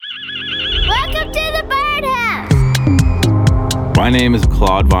My name is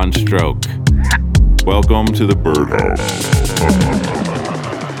Claude Von Stroke. Welcome to the Birdhouse.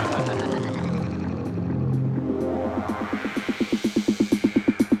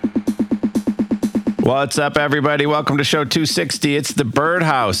 What's up, everybody? Welcome to show 260. It's the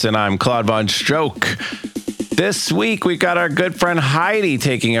Birdhouse, and I'm Claude Von Stroke. This week, we got our good friend Heidi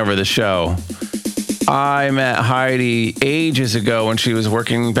taking over the show. I met Heidi ages ago when she was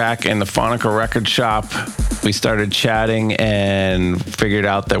working back in the Phonica record shop. We started chatting and figured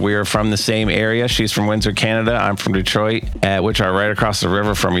out that we were from the same area. She's from Windsor, Canada. I'm from Detroit, which are right across the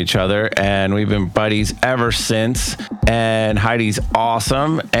river from each other. And we've been buddies ever since. And Heidi's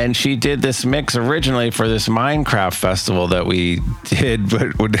awesome. And she did this mix originally for this Minecraft festival that we did,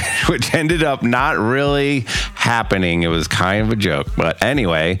 but which ended up not really happening. It was kind of a joke. But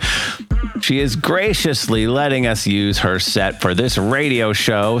anyway, she is graciously letting us use her set for this radio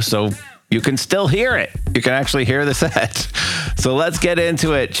show. So you can still hear it. You can actually hear the set. So let's get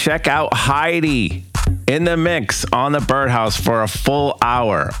into it. Check out Heidi in the mix on the Birdhouse for a full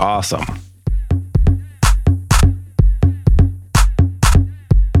hour. Awesome.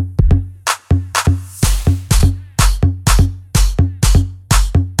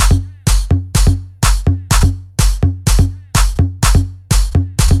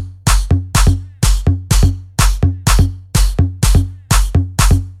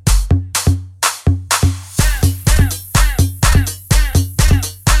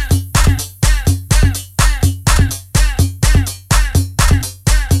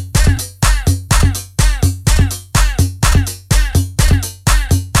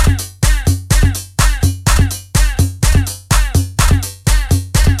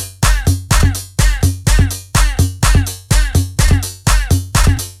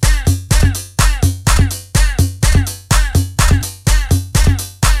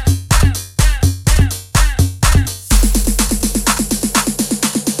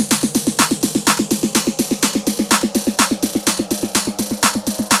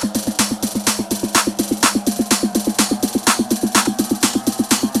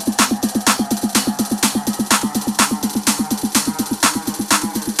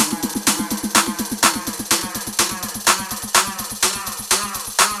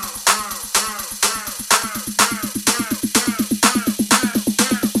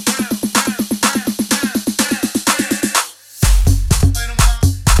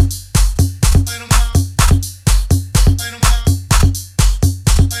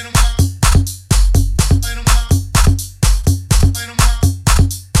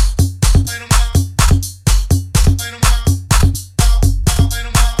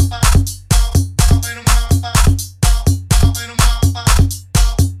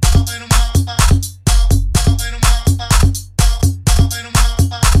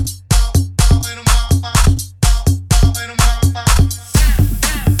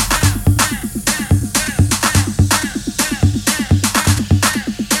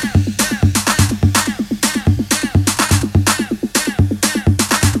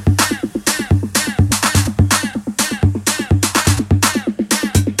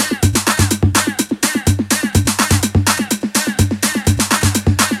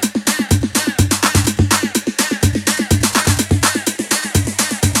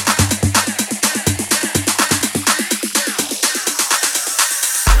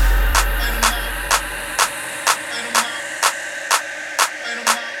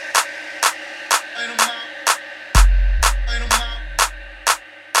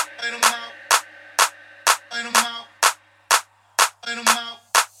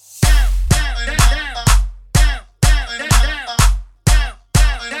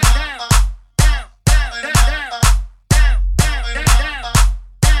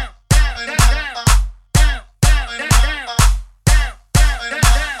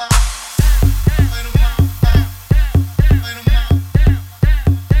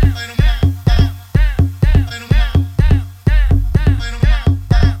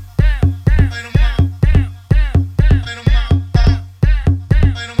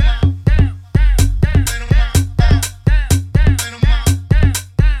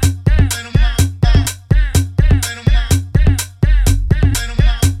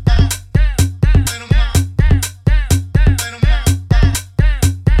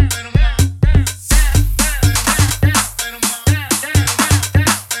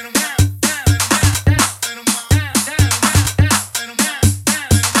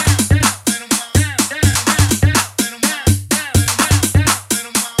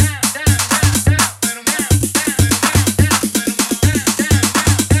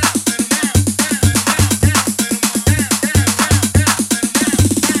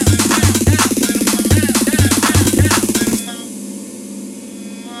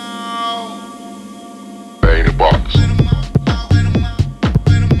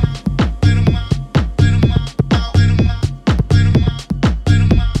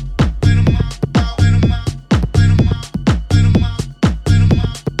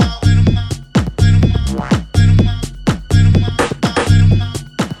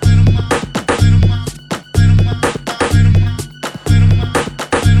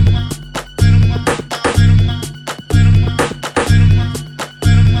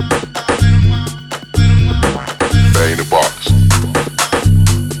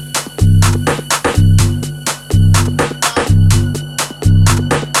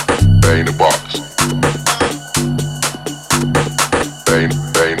 Bang the box. Bang,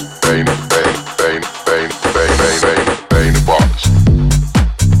 bang, bang, bang, bang, bang, bang, bang, bang, bang the box.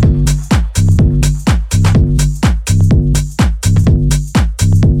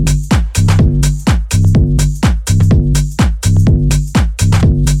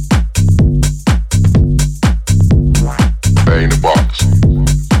 Bang the box.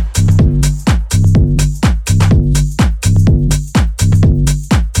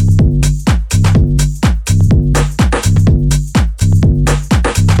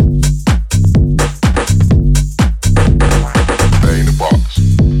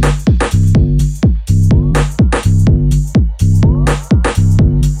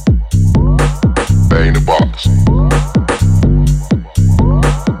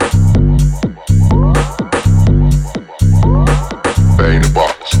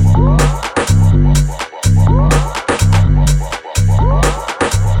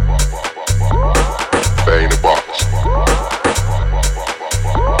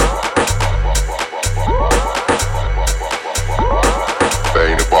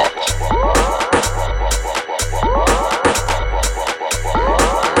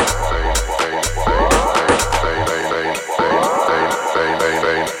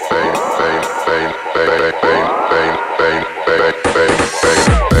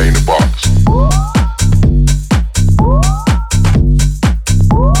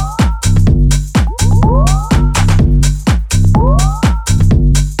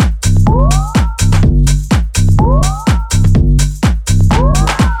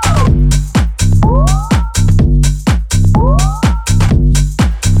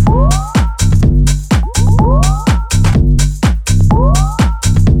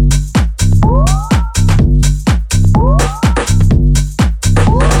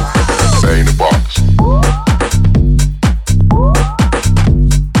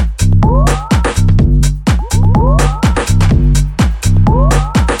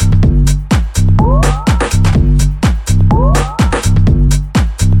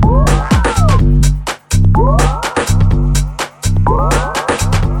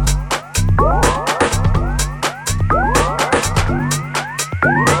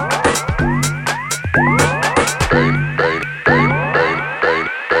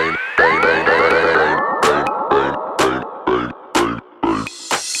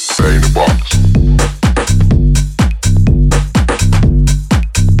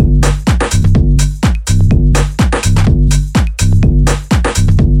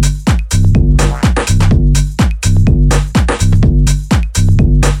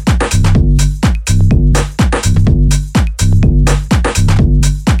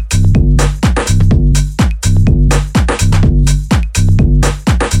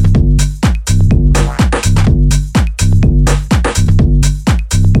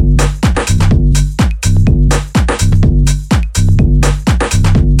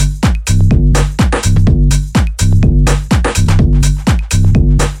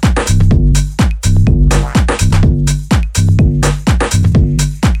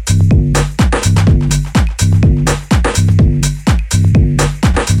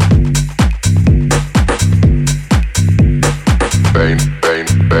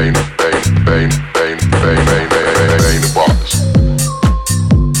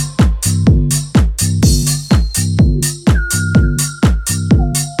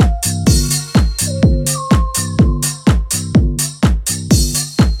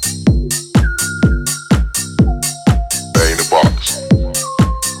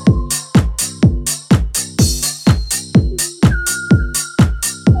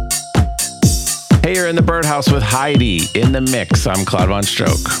 Hey, you're in the Birdhouse with Heidi in the mix. I'm Claude Von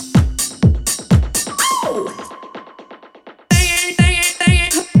Stroke.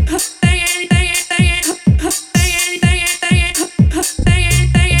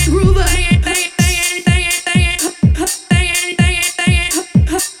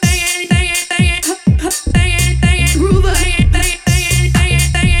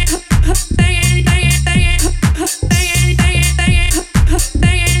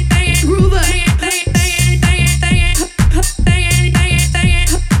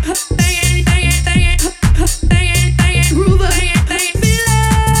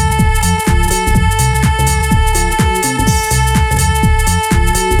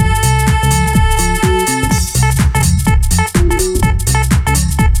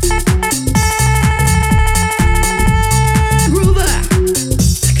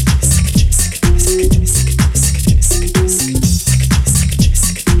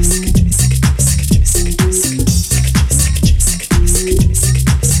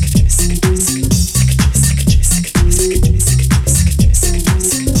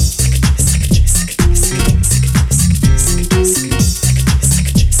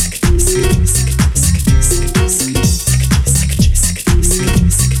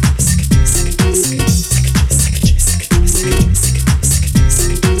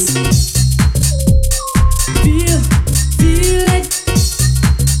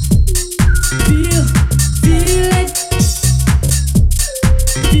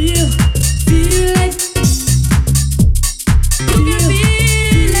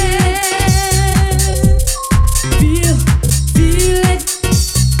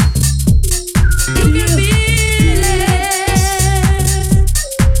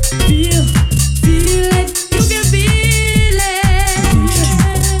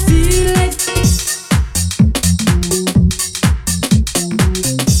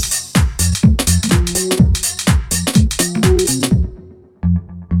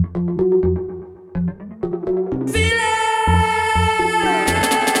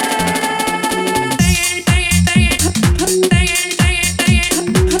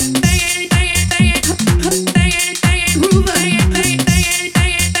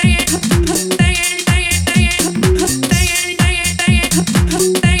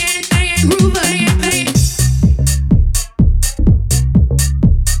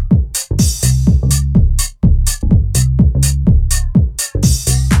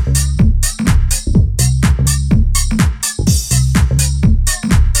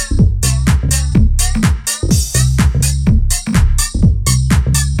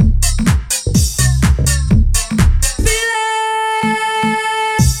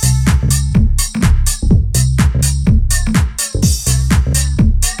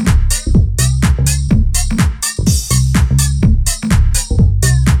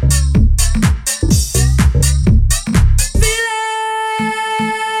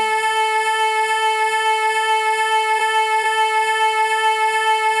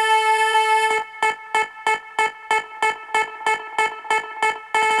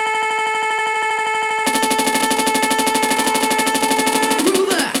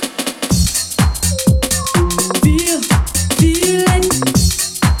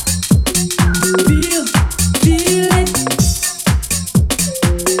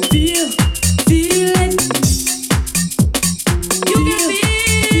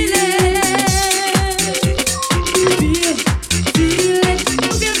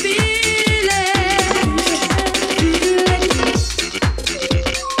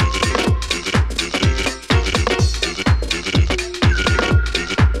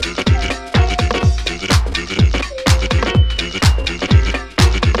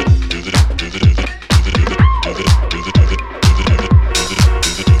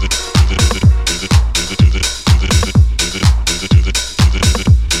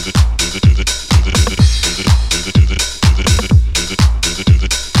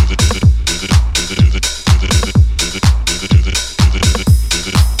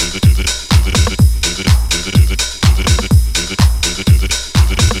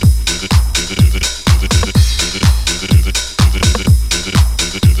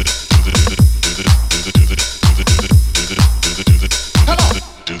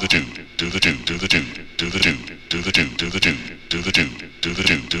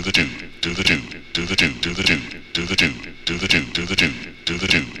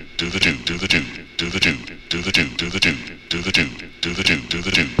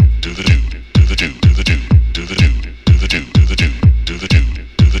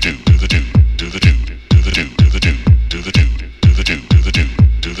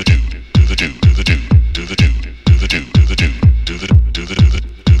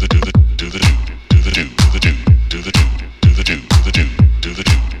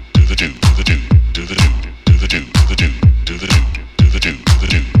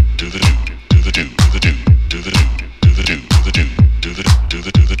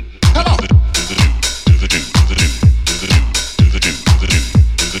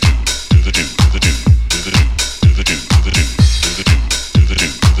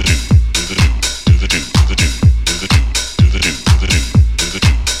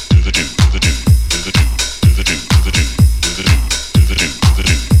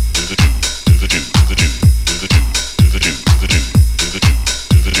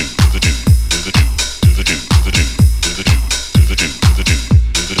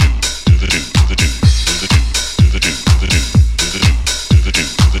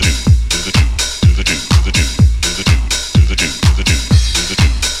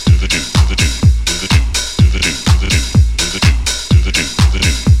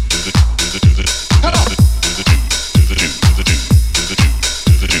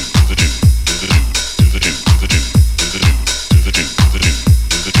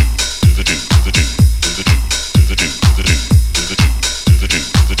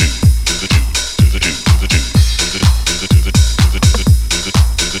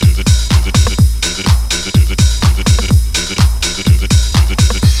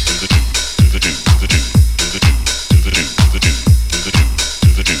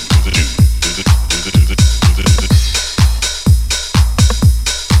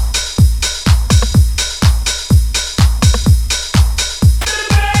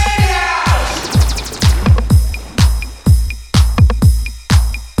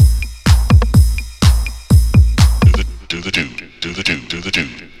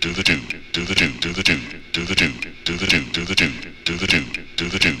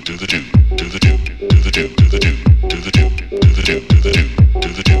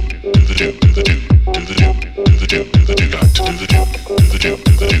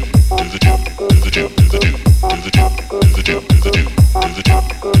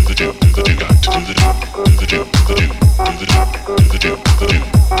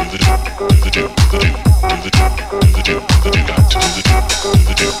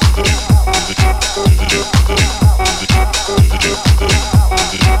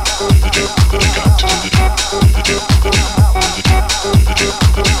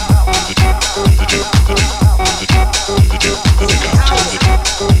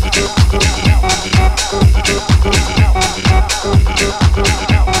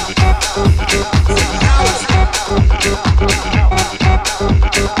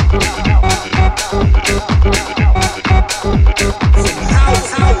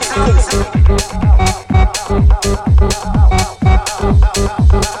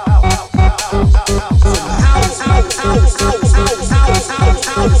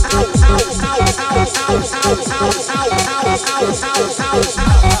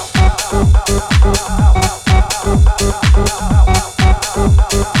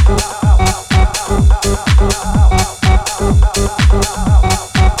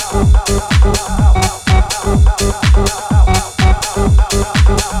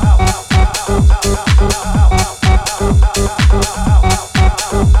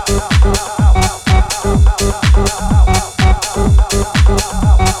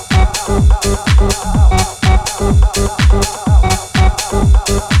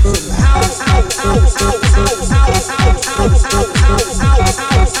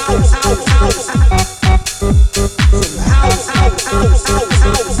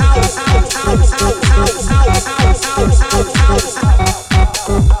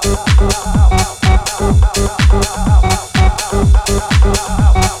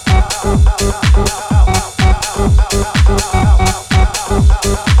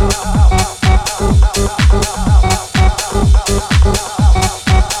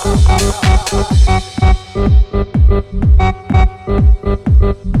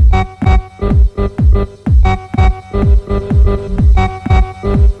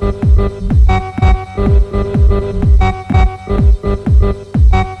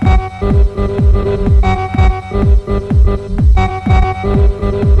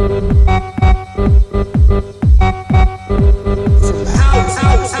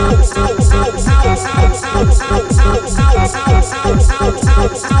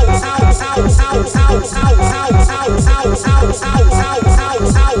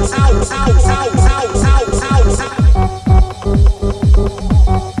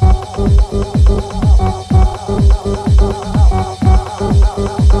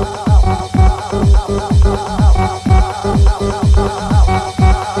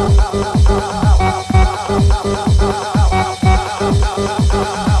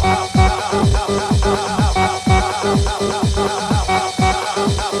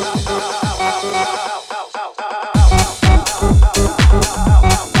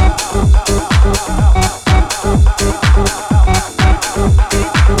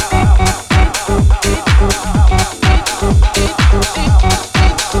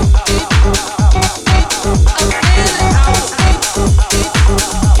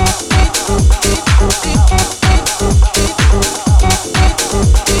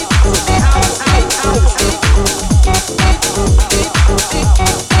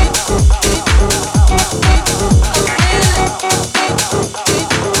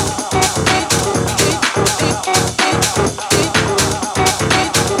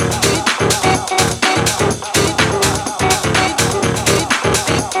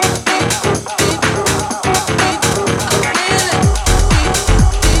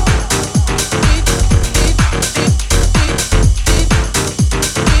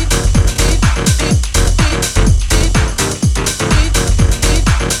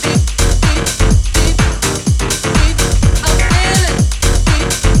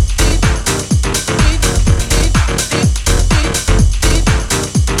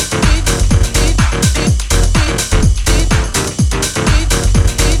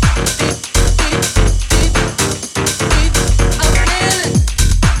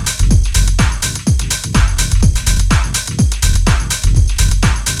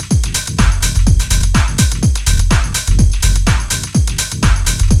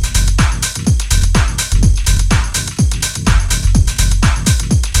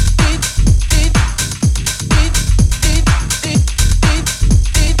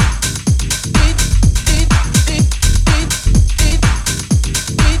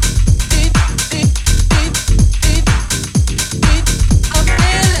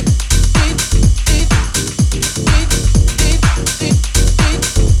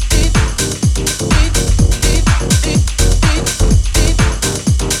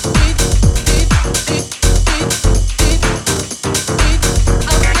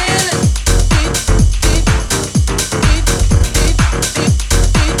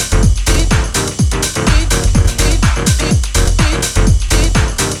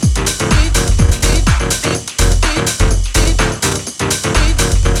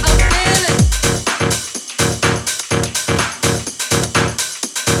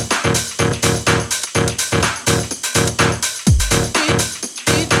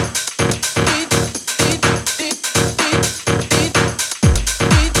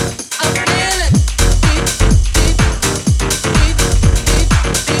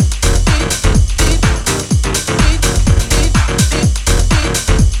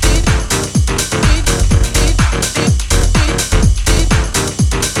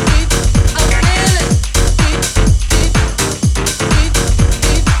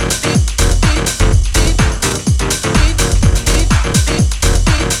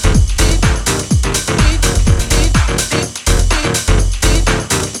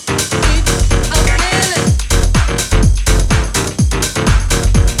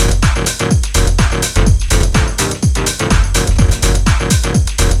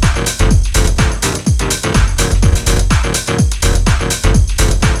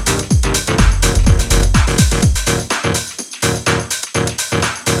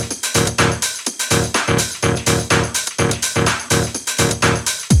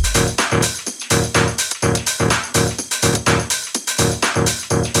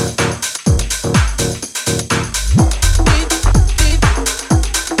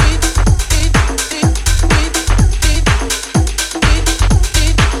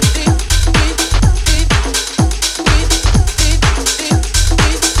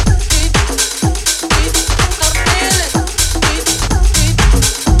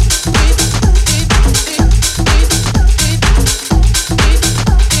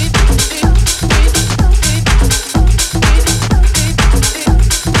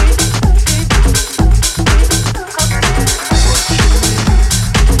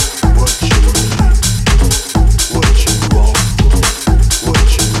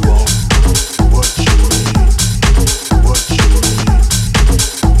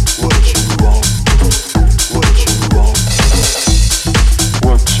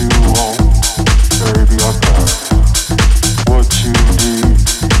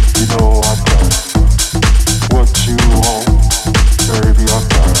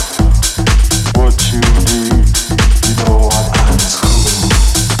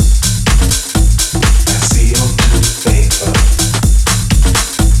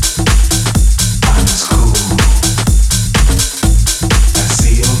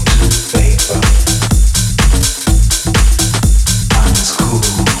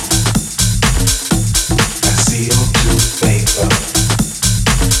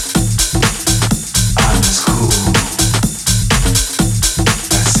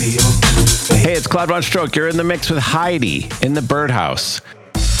 Hey, it's Claude Von Stroke. You're in the mix with Heidi in the Birdhouse.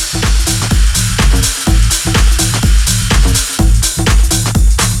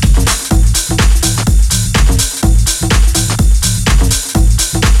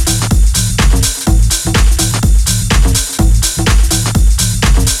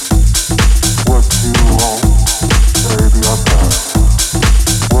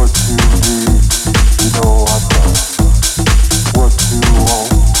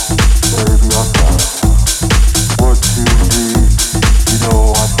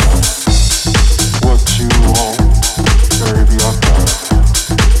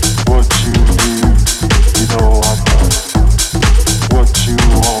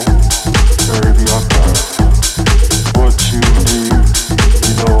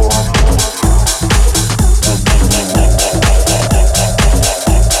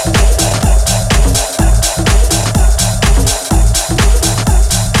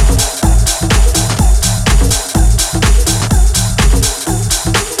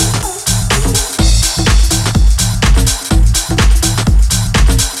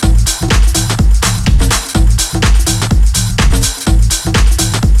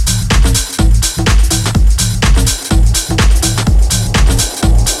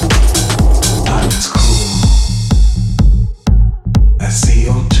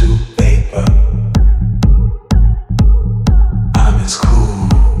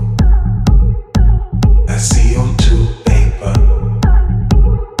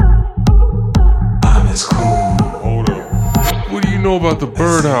 About the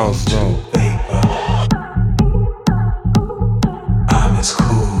Birdhouse, though. I'm as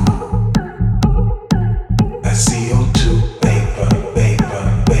cool as CO2 vapor, vapor,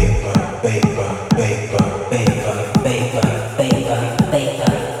 vapor, vapor, vapor, vapor, vapor, vapor,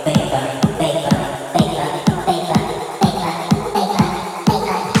 vapor, vapor, vapor, vapor.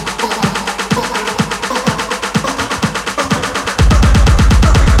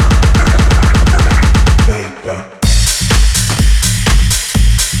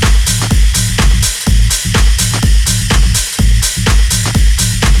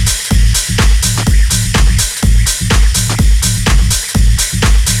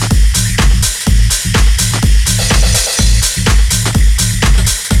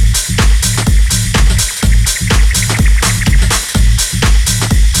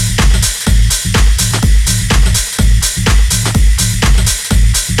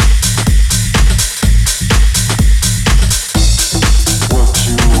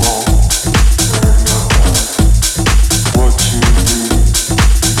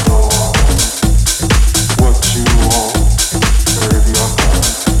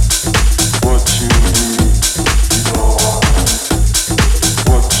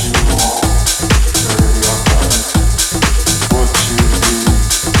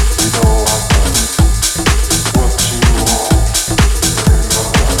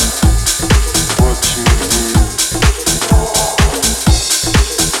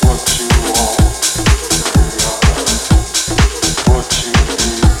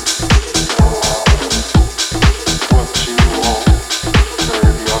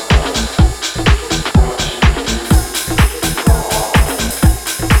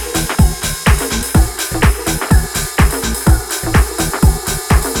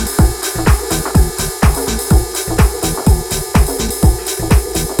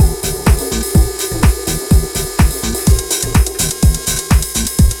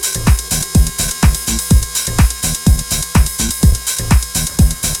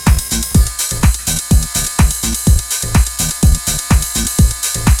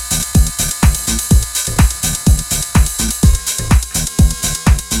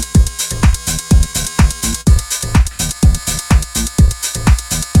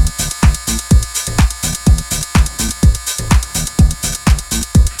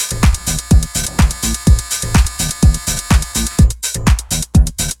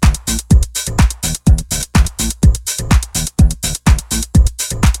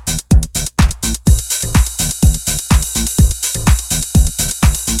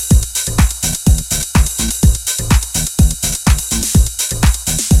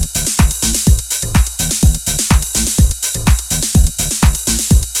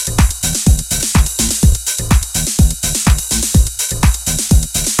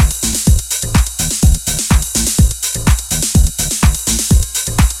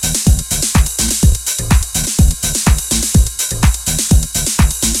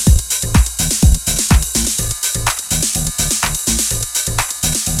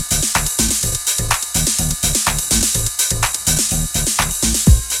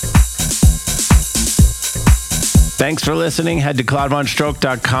 Thanks for listening. Head to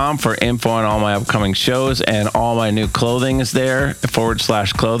ClaudeVonStroke.com for info on all my upcoming shows, and all my new clothing is there,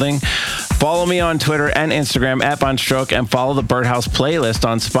 /clothing. Follow me on Twitter and Instagram @VonStroke, and follow the Birdhouse playlist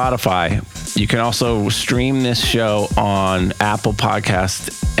on Spotify. You can also stream this show on Apple Podcasts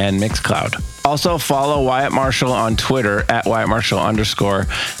and Mixcloud. Also follow Wyatt Marshall on Twitter @WyattMarshall_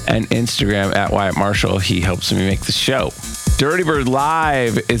 and Instagram @WyattMarshall. He helps me make the show. Dirty Bird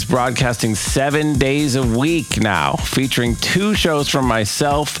Live is broadcasting 7 days a week now, featuring 2 shows from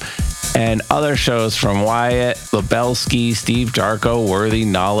myself and other shows from Wyatt, Lebelski, Steve Darko, Worthy,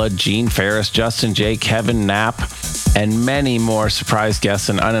 Nala, Gene Ferris, Justin J, Kevin Knapp, and many more surprise guests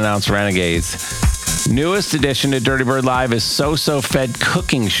and unannounced renegades. Newest addition to Dirty Bird Live is So Fed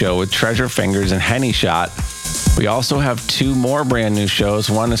Cooking Show with Treasure Fingers and Henny Shot. We also have 2 more brand new shows.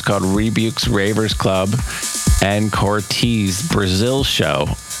 One is called Rebuke's Ravers Club and Cortez Brazil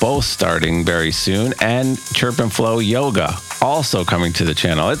Show, both starting very soon, and Chirp and Flow Yoga, also coming to the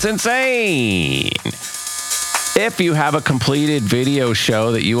channel. It's insane! If you have a completed video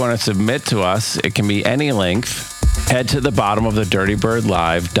show that you want to submit to us, it can be any length. Head to the bottom of the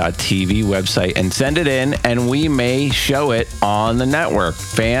dirtybirdlive.tv website and send it in, and we may show it on the network.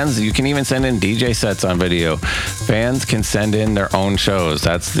 Fans, you can even send in DJ sets on video. Fans can send in their own shows.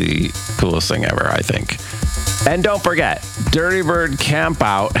 That's the coolest thing ever, I think. And don't forget, Dirty Bird Camp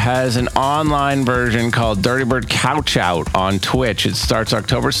Out has an online version called Dirty Bird Couch Out on Twitch. It starts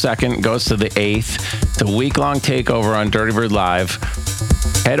October 2nd, goes to the 8th. It's a week-long takeover on Dirty Bird Live.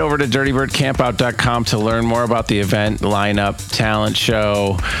 Head over to dirtybirdcampout.com to learn more about the event, lineup, talent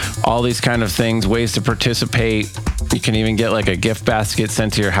show, all these kind of things, ways to participate. You can even get like a gift basket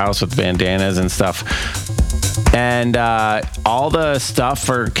sent to your house with bandanas and stuff. And all the stuff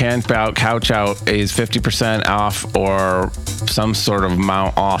for Camp Out, Couch Out is 50% off or some sort of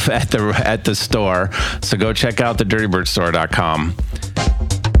amount off at the store. So go check out the dirtybirdstore.com.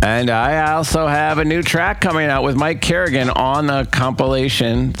 And I also have a new track coming out with Mike Kerrigan on a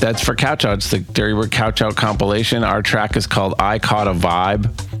compilation that's for Couch Out. It's the Dirty Bird Couch Out compilation. Our track is called I Caught a Vibe.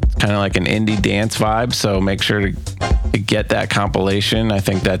 It's kind of like an indie dance vibe. So make sure to get that compilation. I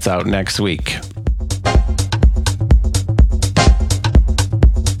think that's out next week.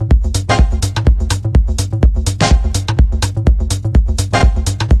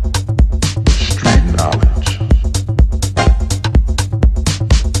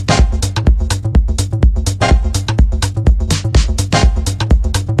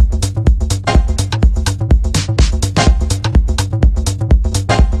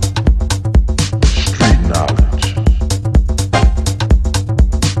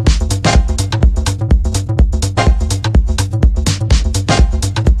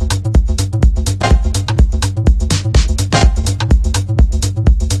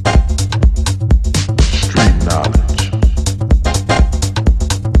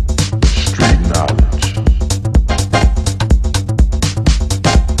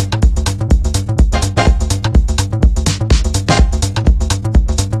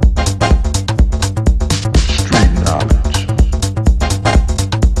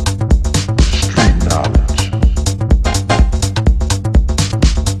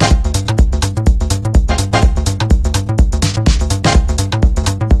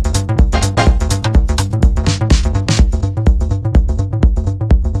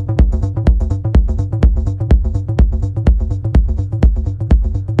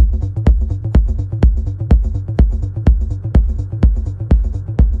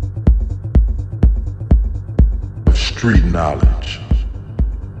 Street knowledge.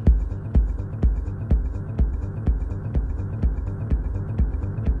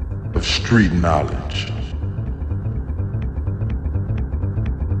 Of street knowledge.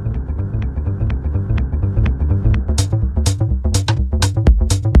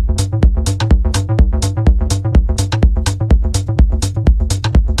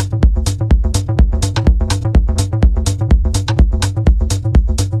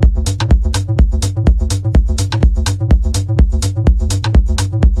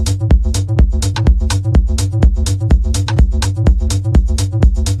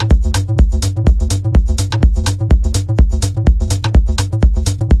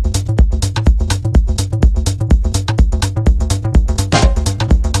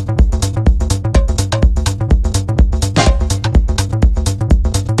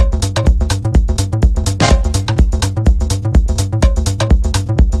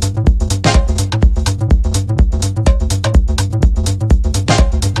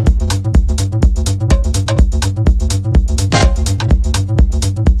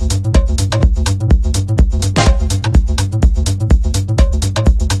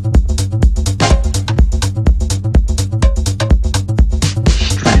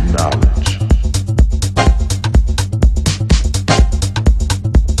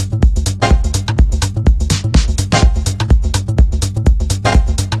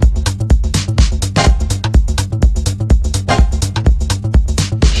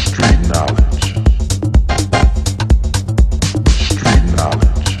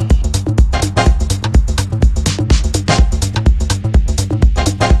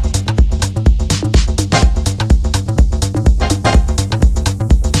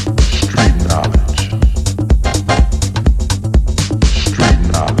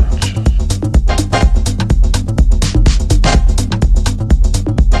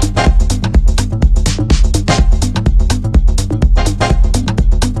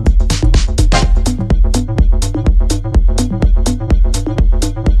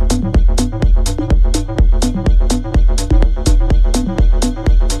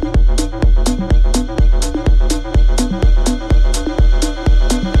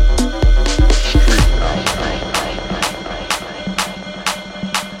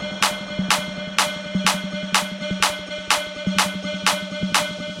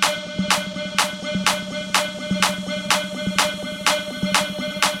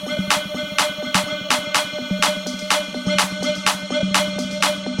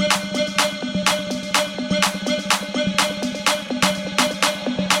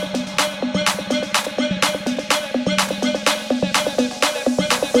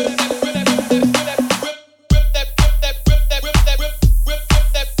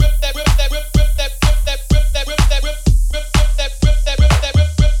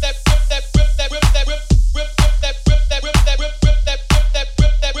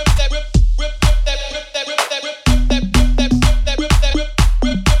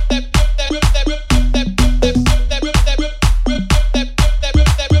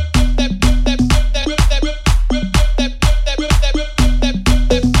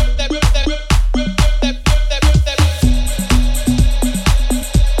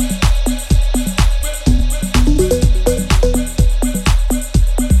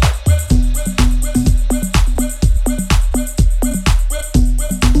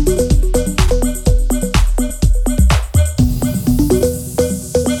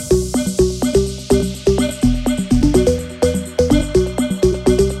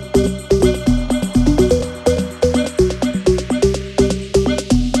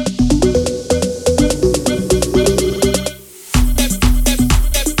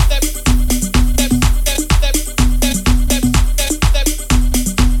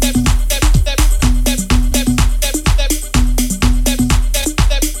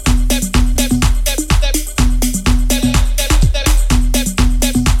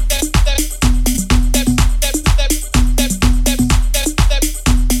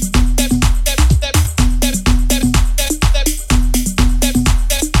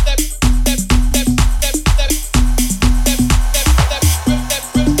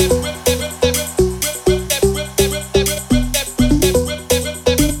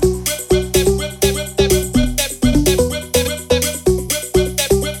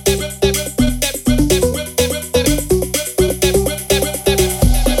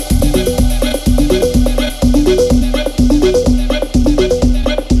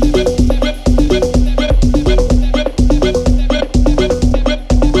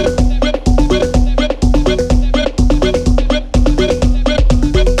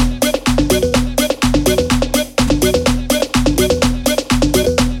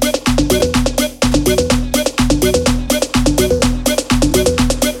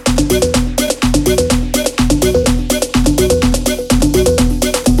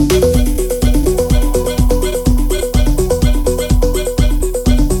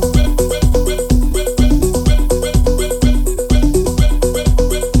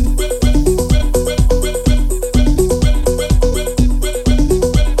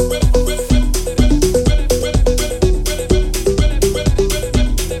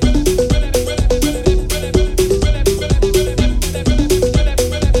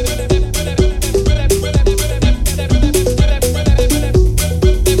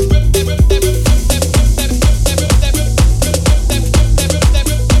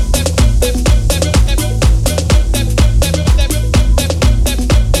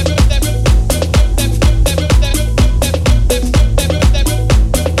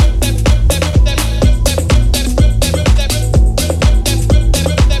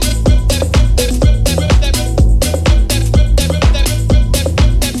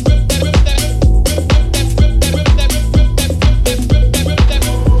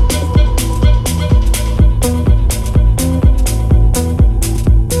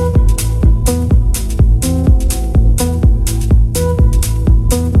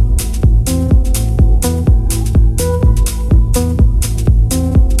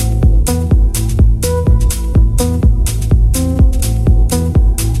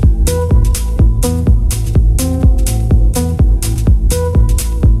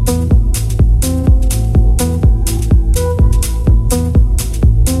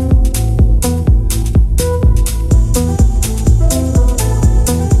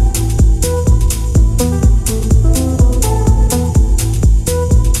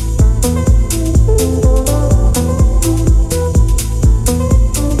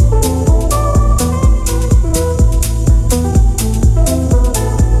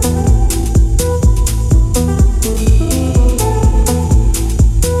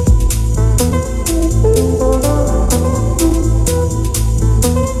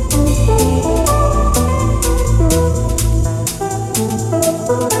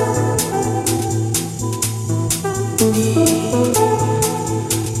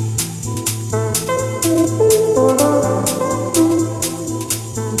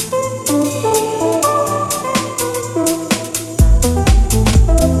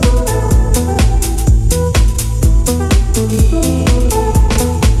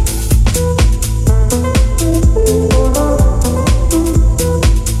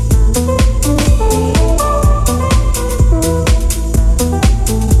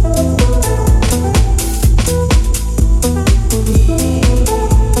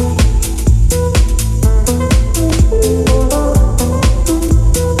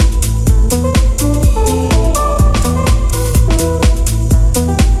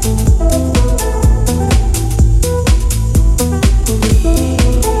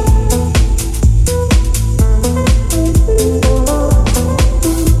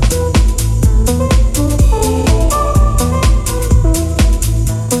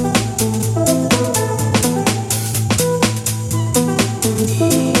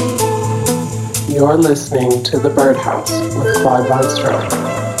 You're listening to The Birdhouse with Claude Von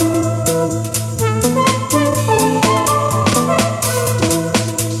Stroke.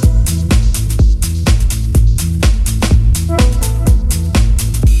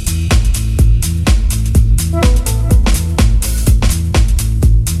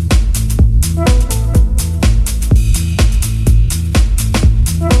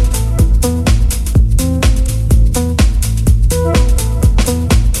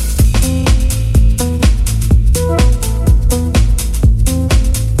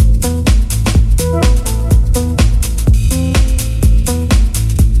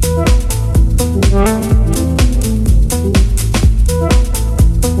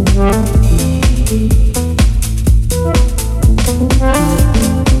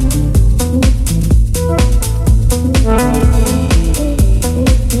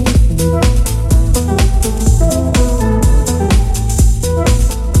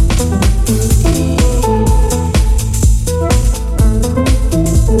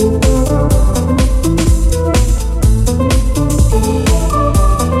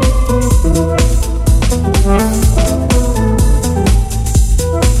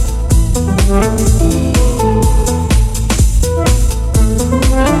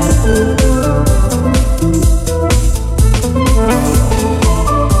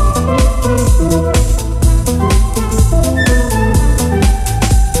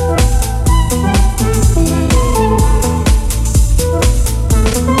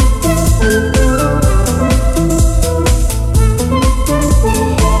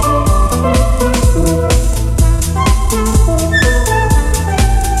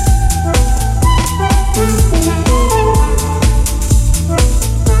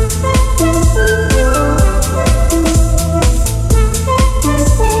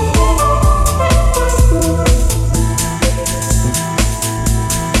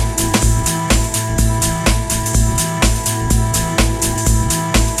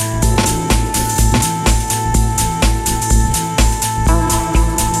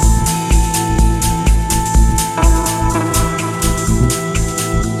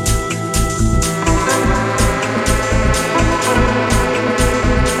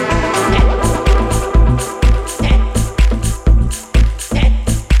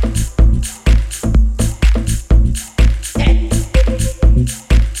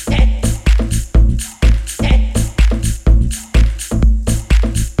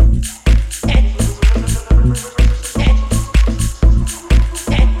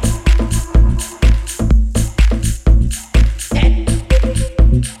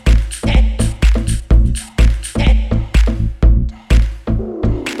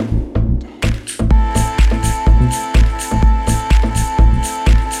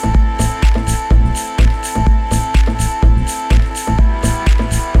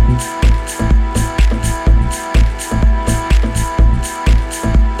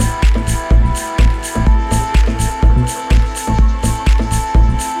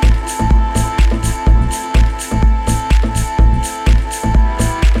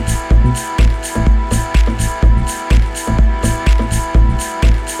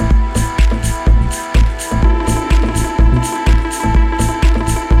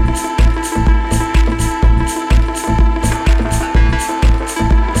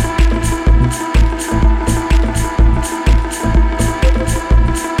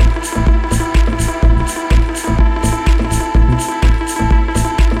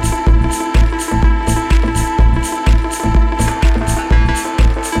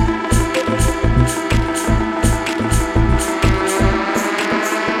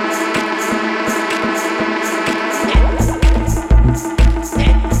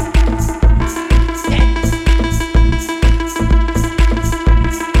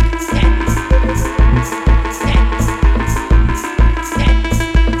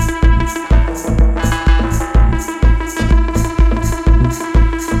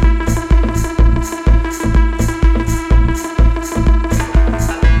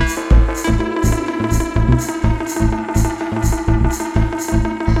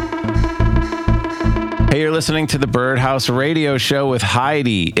 Hey, you're listening to the Birdhouse Radio Show with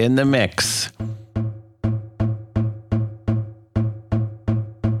Heidi in the mix.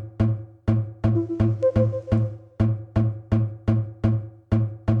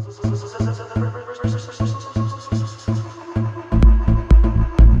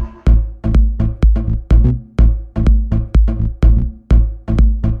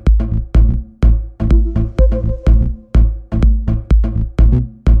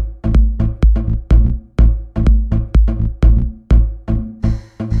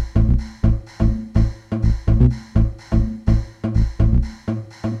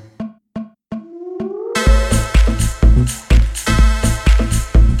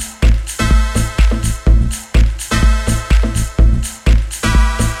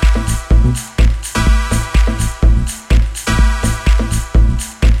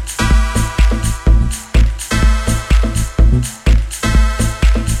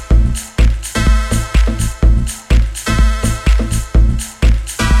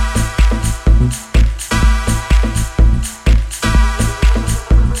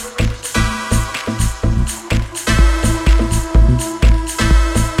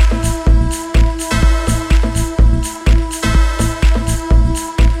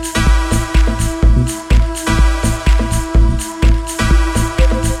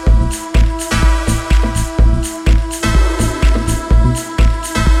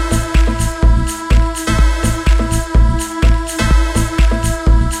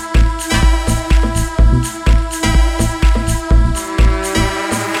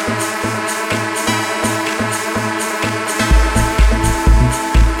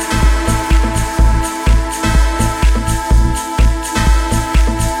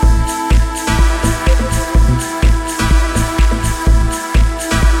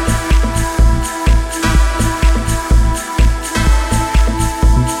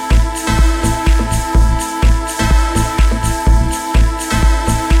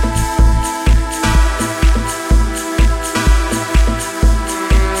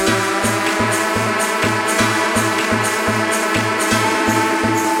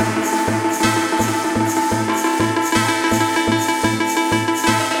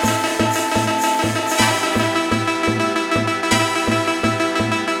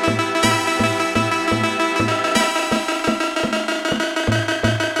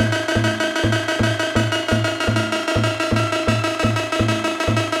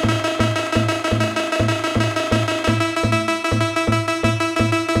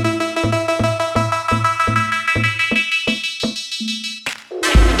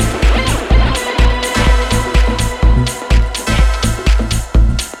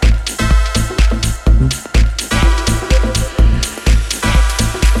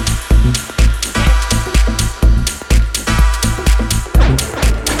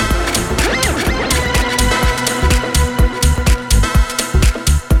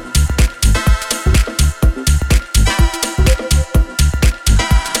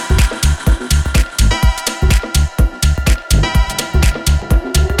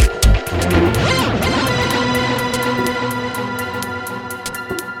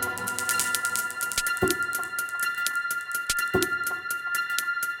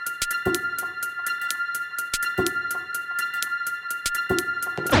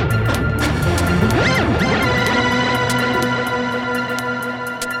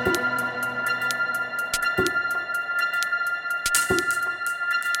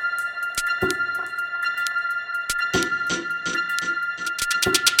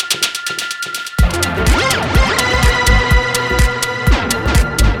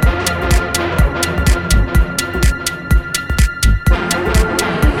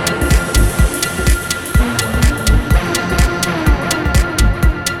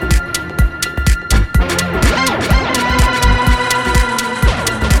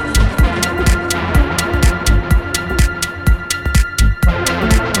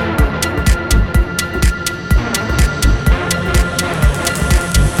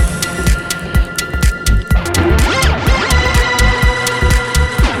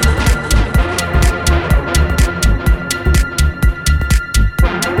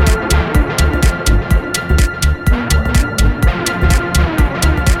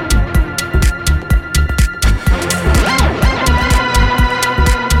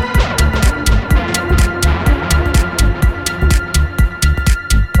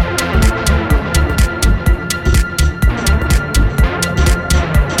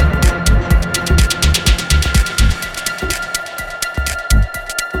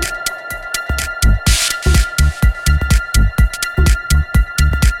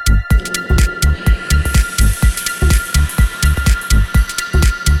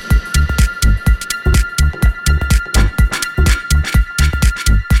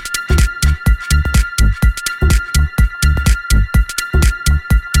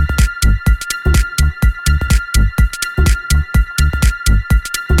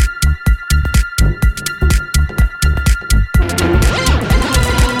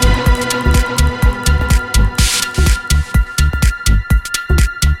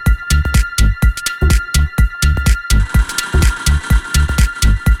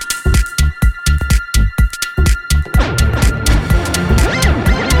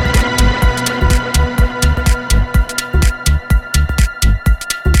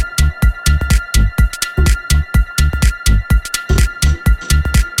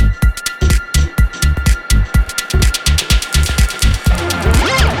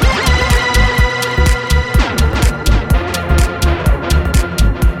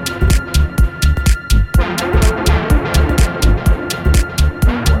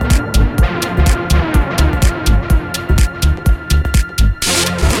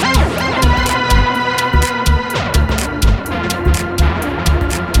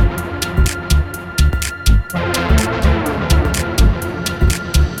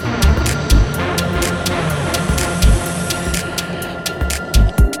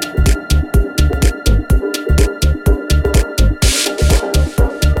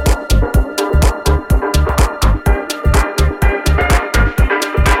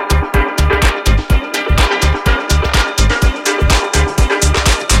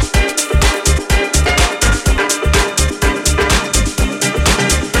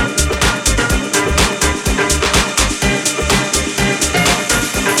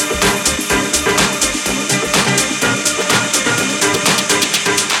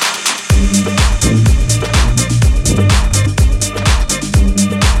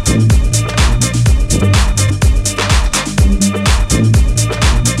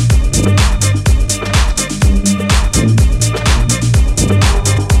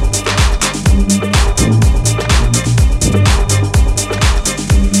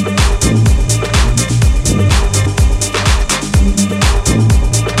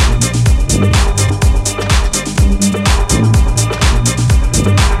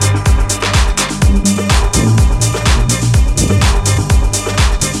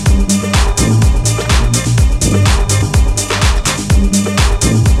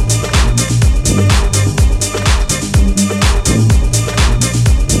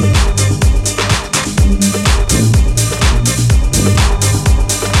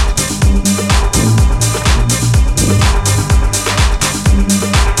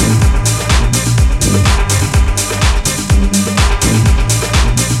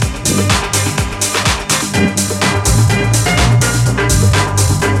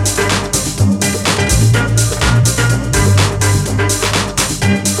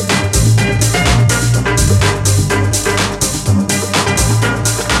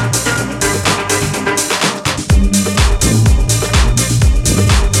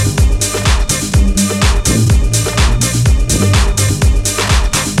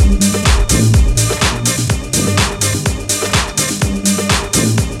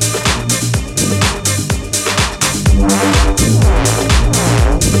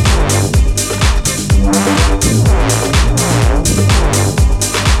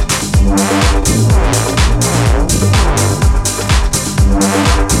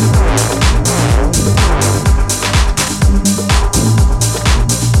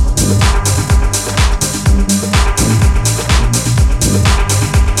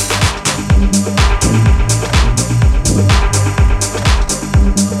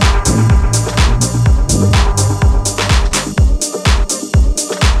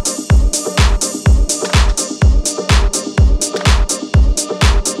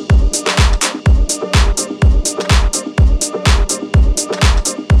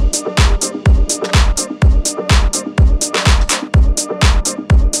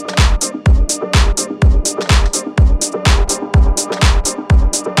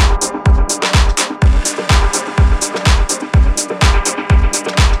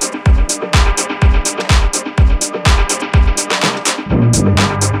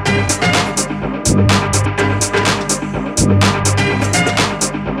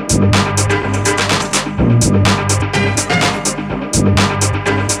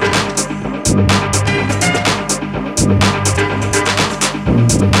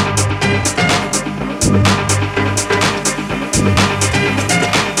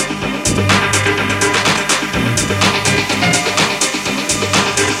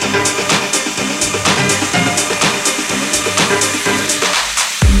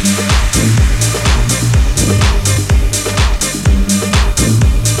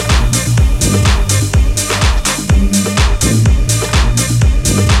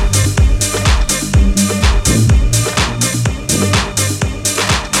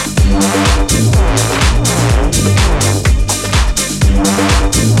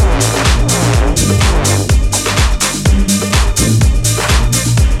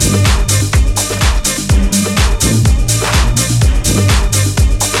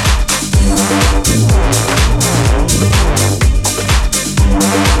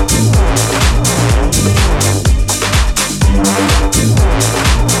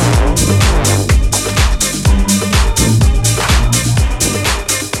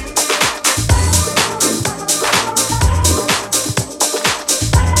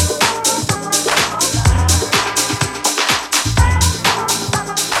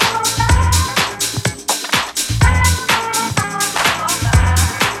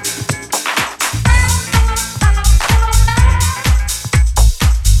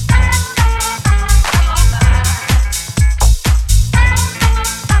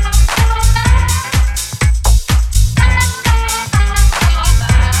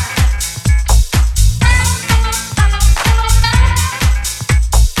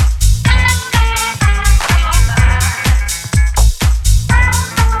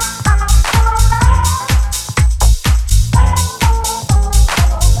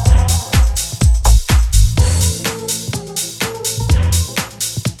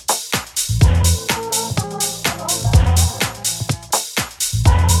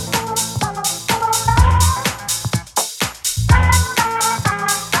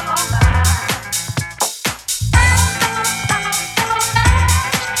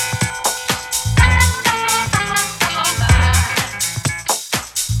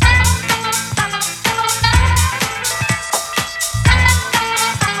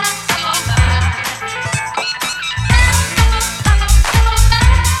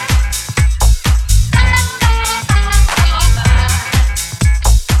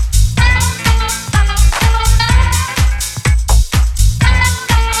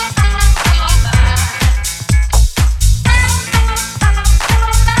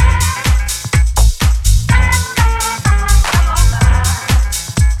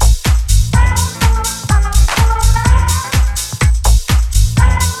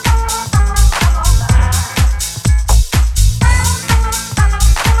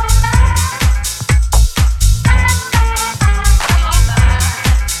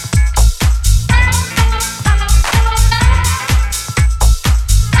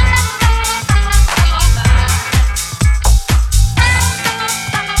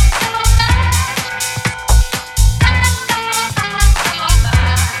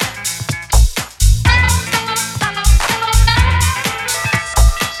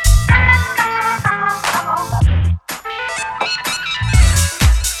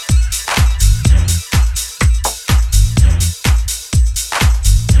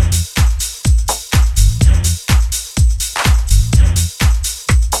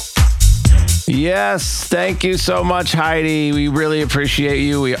 Yes, thank you so much, Heidi. We really appreciate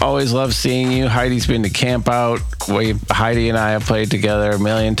you. We always love seeing you. Heidi's been to Camp Out. Heidi and I have played together a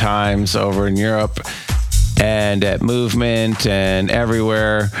million times over in Europe and at Movement and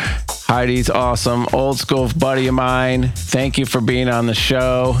everywhere. Heidi's awesome. Old school buddy of mine. Thank you for being on the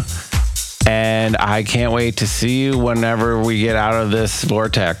show. And I can't wait to see you whenever we get out of this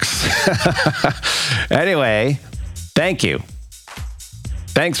vortex. Anyway, thank you.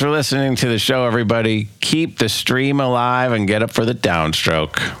 Thanks for listening to the show, everybody. Keep the stream alive and get up for the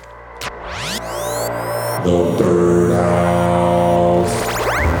downstroke. The